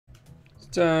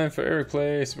Time for Eric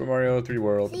Play Super Mario 3D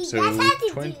World, See, episode that's how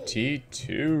to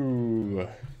 22.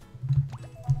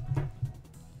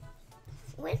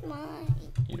 Where's mine?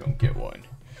 You don't get one.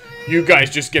 You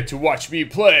guys just get to watch me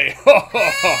play. Ha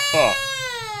ha ha ha.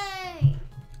 Hey!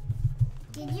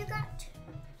 Did you got two?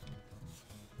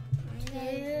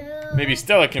 Maybe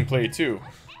Stella can play too.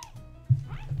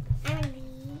 I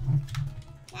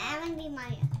wanna be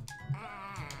Mario.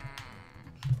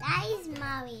 That is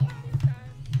Mario.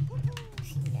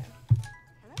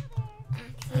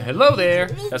 Hello there.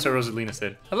 That's what Rosalina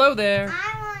said. Hello there.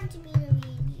 I want to be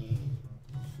Luigi.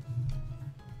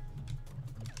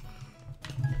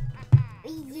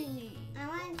 Luigi. I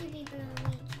want to be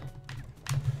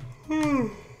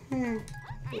Luigi.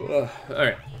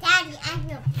 Alright. Daddy, I'm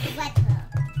your brother.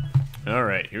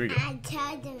 Alright, here we go. I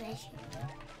tried the mission.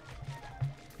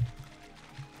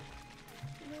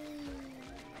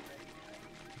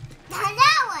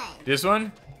 That one. This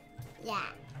one? Yeah.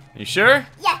 You sure?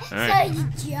 Yeah, Alright. so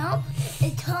you jump,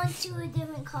 it turns to a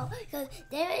different color. Because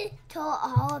they told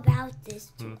all about this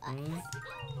to us.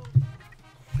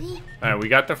 See, Alright, we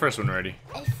got the first one ready.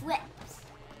 it flips.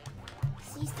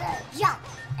 See, so jump,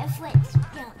 it flips,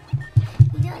 jump.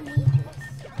 You don't need this.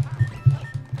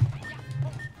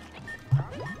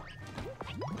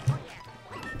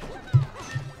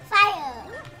 Fire.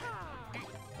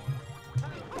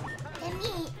 And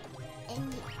me,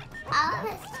 and all of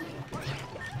us too.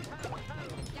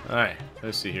 Alright,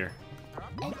 let's see here.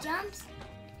 It jumps.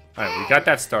 Alright, we got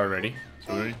that star ready.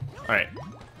 So alright.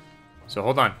 So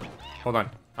hold on. Hold on.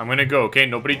 I'm gonna go, okay?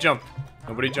 Nobody jump.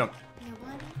 Nobody jump.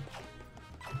 Nobody.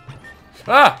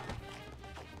 Ah!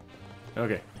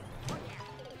 Okay.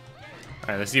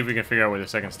 Alright, let's see if we can figure out where the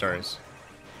second star is.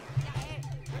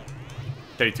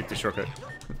 Daddy took the shortcut.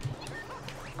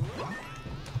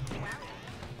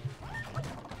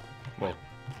 Whoa.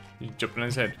 You jumped on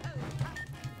his head.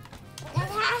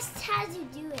 That's how you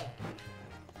do it.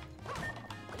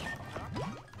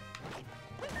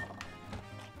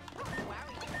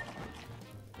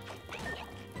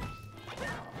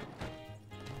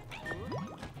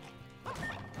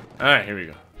 Alright, here we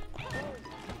go.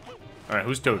 Alright,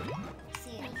 who's Toad?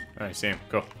 See. Alright, Sam,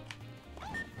 go.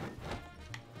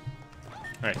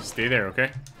 Alright, stay there,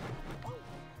 okay?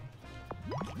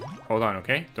 Hold on,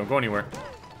 okay? Don't go anywhere.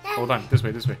 Hold on, this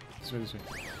way, this way. This way, this way.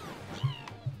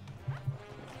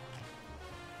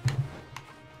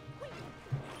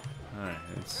 Alright,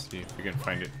 let's see if we can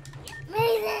find it.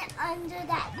 Maybe it under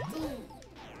that thing.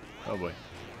 Oh boy.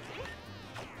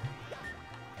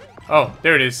 Oh,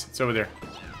 there it is. It's over there.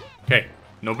 Okay.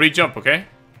 Nobody jump, okay?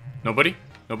 Nobody?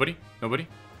 Nobody? Nobody?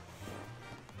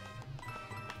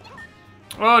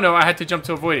 Oh no, I had to jump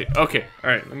to avoid it. Okay.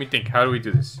 Alright, let me think. How do we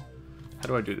do this? How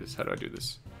do I do this? How do I do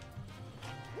this?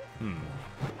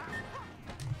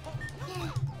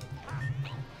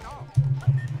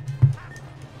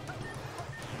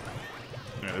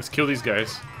 Alright, let's kill these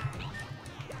guys.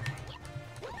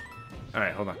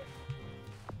 Alright, hold on.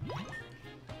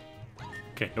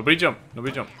 Okay, nobody jump.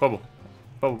 Nobody jump. Bubble.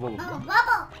 Bubble, bubble. Oh,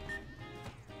 bubble.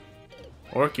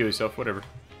 Or kill yourself, whatever.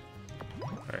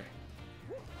 Alright.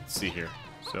 Let's see here.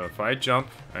 So if I jump,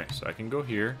 alright, so I can go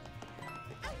here.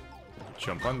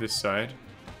 Jump on this side.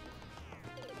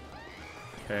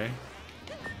 Okay.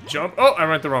 Jump. Oh, I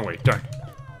went the wrong way. Darn.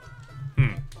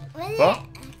 Well,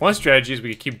 one strategy is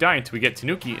we can keep dying until we get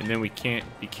Tanuki, and then we can't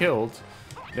be killed.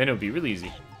 Then it'll be real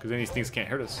easy, because then these things can't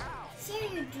hurt us. See,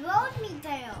 you drove me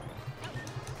down.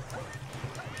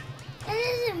 It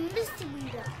is a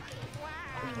mystery though.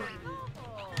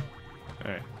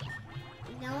 Alright.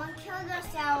 No one killed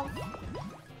herself.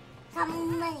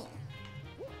 Some money.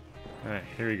 Alright,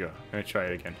 here we go. I'm gonna try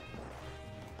it again.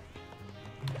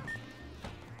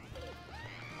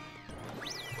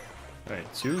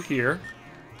 Alright, 2 here.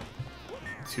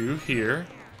 2 here.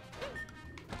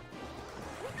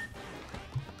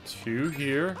 2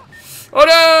 here. Oh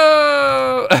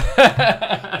no!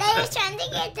 They were trying to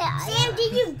get the Sam,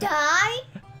 did you die?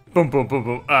 Boom, boom, boom,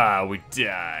 boom. Ah, we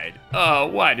died. Oh,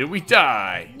 why did we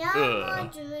die? No, I'm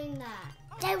not doing that.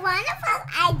 The one of us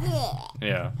I did.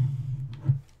 Yeah.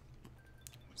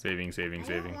 Saving, saving,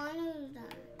 saving. I don't want to do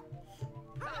that.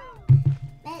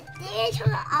 But they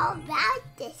told all about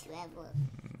this level.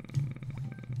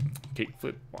 Cake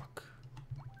flip walk.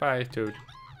 Bye, Toad.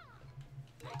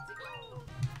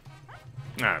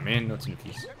 Ah, man, no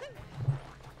Tanukis.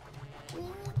 We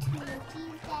need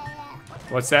Tanukis, Dada.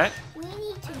 What's that? We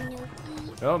need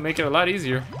Tanukis. Well, make it a lot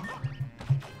easier.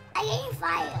 I need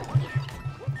fire.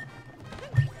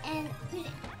 And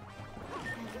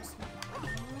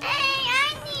hey,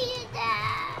 I needed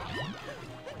that.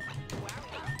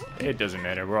 It doesn't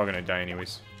matter. We're all gonna die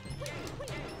anyways.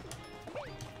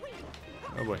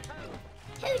 Oh boy.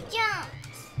 Who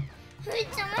jumps? Who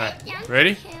jumps? Alright,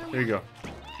 ready? Here we go.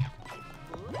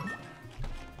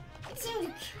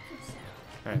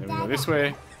 Alright, then we go this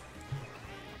way.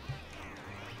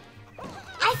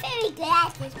 I'm very good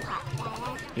at this part,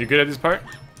 Dad. You good at this part?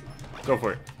 Go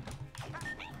for it.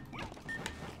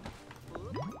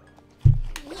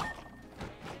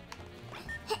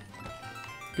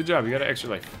 Good job, you got an extra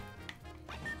life.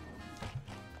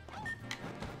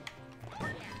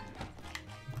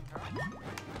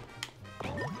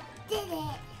 Did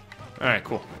it. Alright,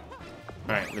 cool.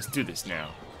 Alright, let's do this now.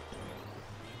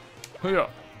 Hoo-yah.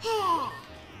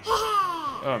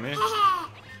 Oh, man.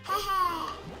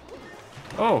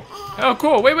 Oh. Oh,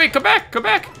 cool. Wait, wait. Come back. Come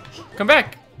back. Come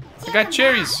back. I got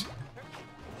cherries.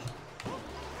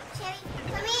 Cherry,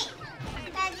 let me.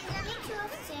 Daddy, let me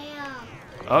choose Sam.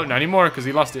 Oh, not anymore because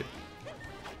he lost it.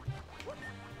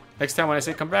 Next time when I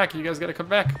say come back, you guys got to come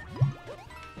back.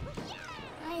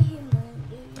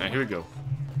 Alright, here we go.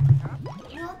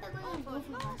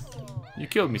 You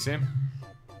killed me, Sam.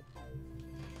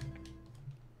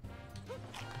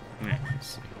 Alright, let's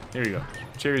see. Here we go.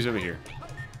 Cherries over here.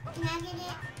 Can I get it?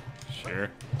 Sure.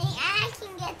 And I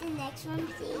can get the next one,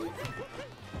 please.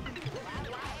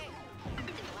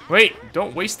 Wait,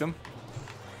 don't waste them.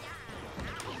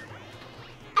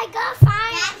 I got 5.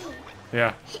 Daddy.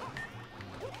 Yeah.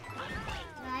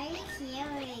 Why are you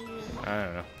hearing me? I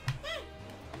don't know.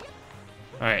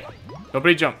 Alright.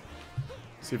 Nobody jump.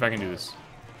 See if I can do this.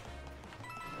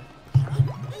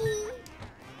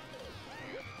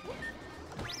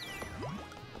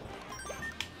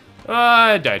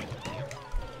 I died.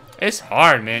 It's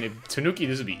hard, man. If Tanuki,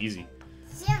 this would be easy.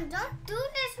 Sam, don't do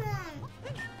this one.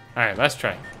 Alright, let's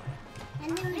try.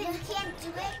 And then we just can't do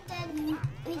it, then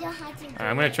we don't have to do Alright,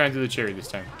 I'm gonna try and do the cherry this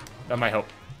time. That might help.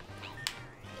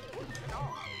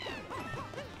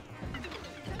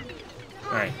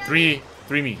 Alright, three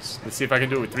me's. Let's see if I can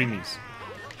do it with 3 me's.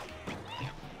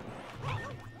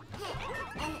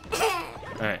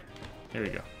 Alright, here we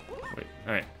go. Wait,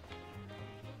 alright.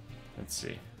 Let's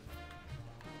see.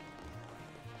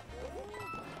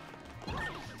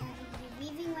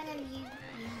 Leaving one of you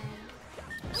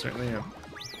behind. Certainly am.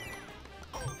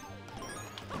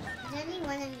 There's only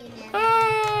one of you now.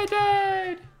 I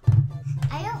died!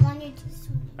 I don't want you to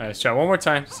swim. Alright, let's try one more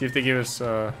time. See if they give us,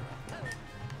 Nope.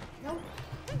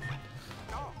 Can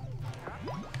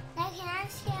I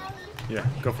shall we? yeah,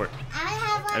 go for it. I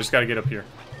have I a... just gotta get up here.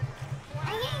 I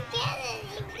can't get it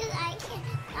because I can't.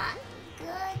 Not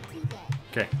good to get.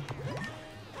 Okay.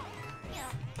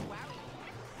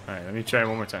 Alright, let me try it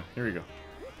one more time. Here we go.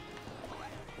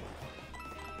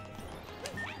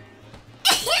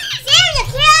 Sam, you're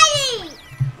kidding!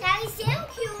 Daddy, Sam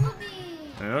killed me.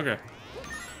 Okay.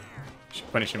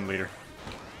 Should punish him later.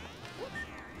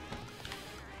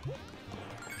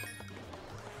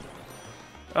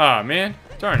 Ah, man.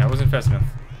 Darn, I wasn't fast enough.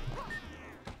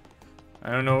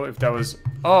 I don't know if that was...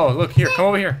 Oh, look here. Come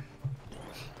over here.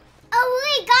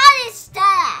 Oh, we got it,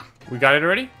 Star. We got it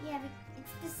already? Yeah, but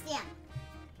it's the Sam.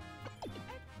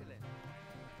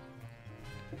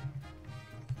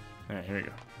 Alright, here we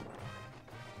go.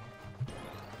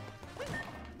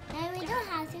 No, we don't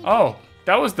have to. Oh,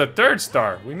 that was the 3rd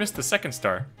star. We missed the 2nd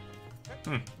star.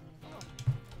 Hmm.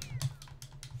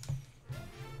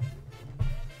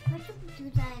 Why don't we do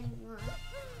that anymore?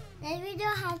 Then we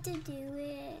don't have to do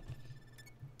it.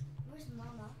 Where's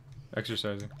Mama?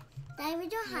 Exercising. Then we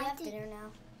don't have to. Dinner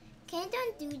now. Can't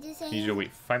don't do this Need you to anymore.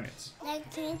 wait 5 minutes.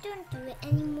 Like, can't don't do it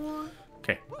anymore.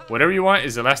 Okay. Whatever you want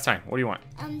is the last time. What do you want?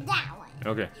 That one.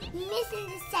 Okay. Missing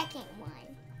the second one.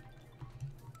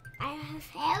 I am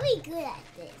very good at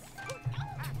this.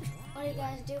 What are you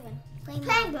guys doing?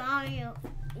 Playing Mario.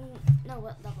 No,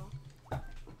 what level?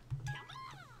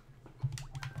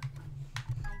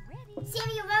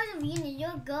 Sammy, you was arena.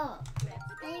 You're go.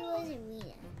 I was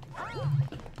arena.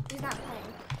 He's not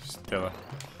playing. Stella.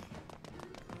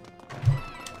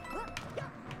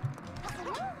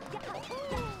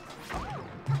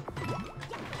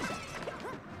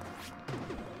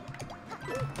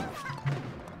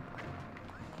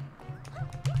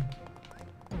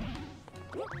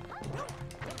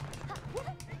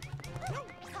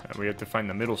 We have to find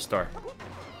the middle star.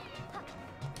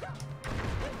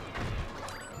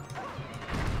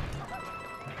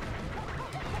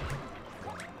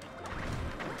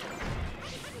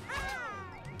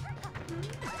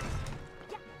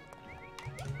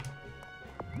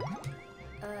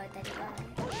 Daddy got it.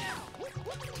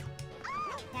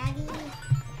 Daddy is.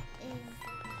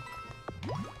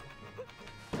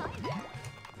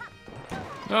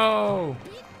 No!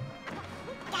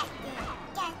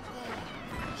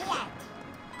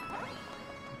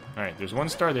 Alright, there's 1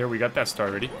 star there. We got that star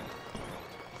already.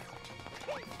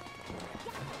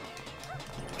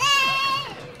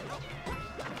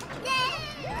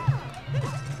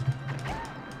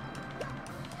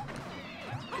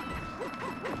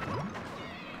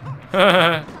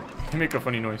 You make a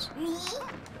funny noise. Me?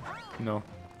 No.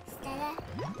 Stella?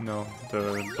 No,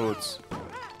 the bullets.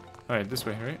 Alright, this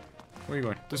way, right? Where are you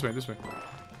going? This way, this way.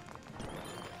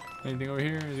 Anything over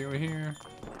here? Anything over here?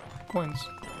 Coins.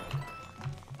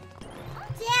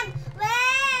 Sam,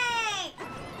 wait!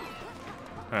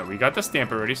 Alright, we got the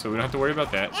stamp already, so we don't have to worry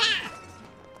about that.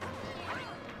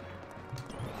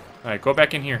 Alright, go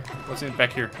back in here. What's in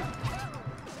back here?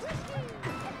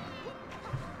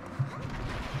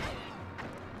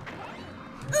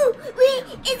 Ooh, wait,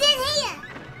 it's in here!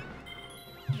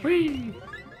 Whee!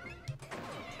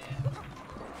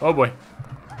 Oh boy.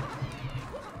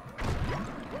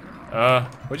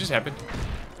 What just happened?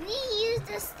 We use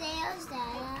the stairs,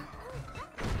 Dada.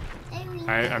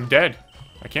 I'm dead.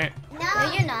 I can't.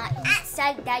 No, you're not. You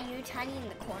said that you're tiny in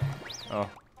the corner. Oh,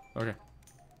 okay.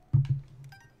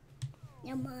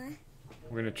 No more.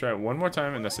 We're gonna try it one more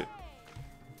time and that's it.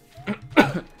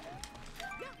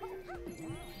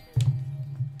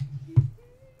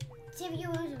 Sam, you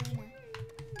was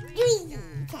Arena.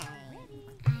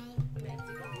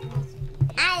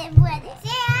 I am ready.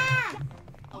 Sam!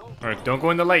 Alright, don't go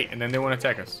in the light and then they won't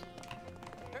attack us.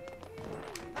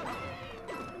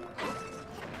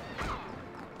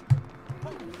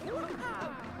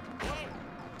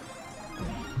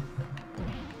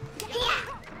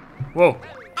 Whoa,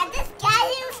 I just got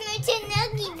him for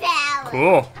Tanuki Valley.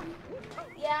 cool.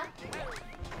 Yeah.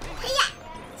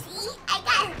 See, I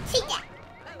got him. See that?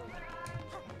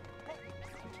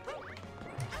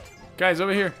 Guys,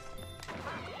 over here.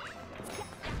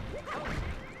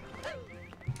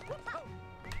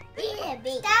 Yeah,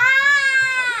 big. Stop!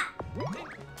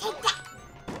 Take that.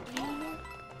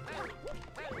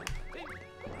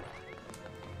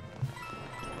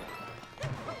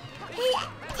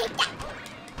 Take that.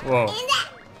 Whoa. And that.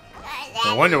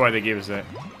 No wonder why they gave us that.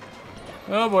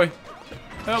 Oh boy.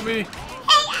 Help me.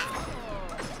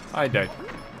 I died.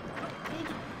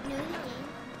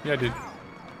 No, you Yeah, I did.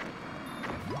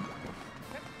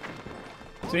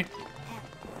 See?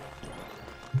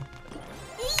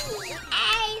 didn't.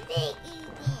 I think you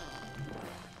did.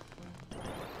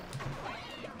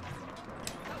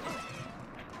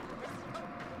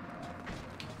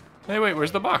 Hey, wait,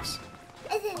 where's the box?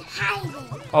 It's in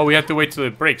hiding. Oh, we have to wait till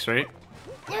it breaks, right?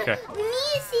 Okay. We need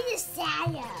to see the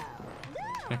shadow.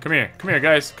 Yeah, come here. Come here,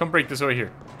 guys. Come break this over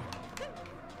here.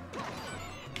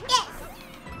 Yes.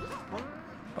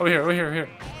 Over here, over here, over here.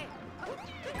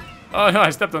 Oh, no, I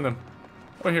stepped on them.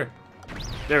 Over here.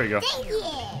 There we go. Thank you.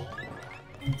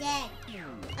 I'm dead.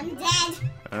 I'm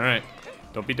dead. Alright.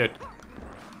 Don't be dead.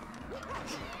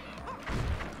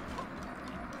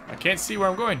 I can't see where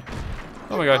I'm going.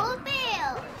 Oh my god. Old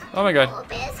bears. Oh my god. Old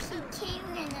bears keep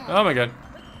carrying us. Oh my god.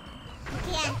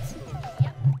 Can't.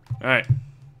 Alright.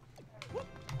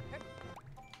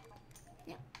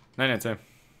 9 out of 10.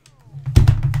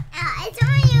 It's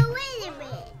only a little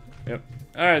bit. Yep.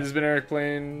 Alright, this has been Eric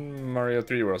playing Mario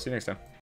 3D World. See you next time.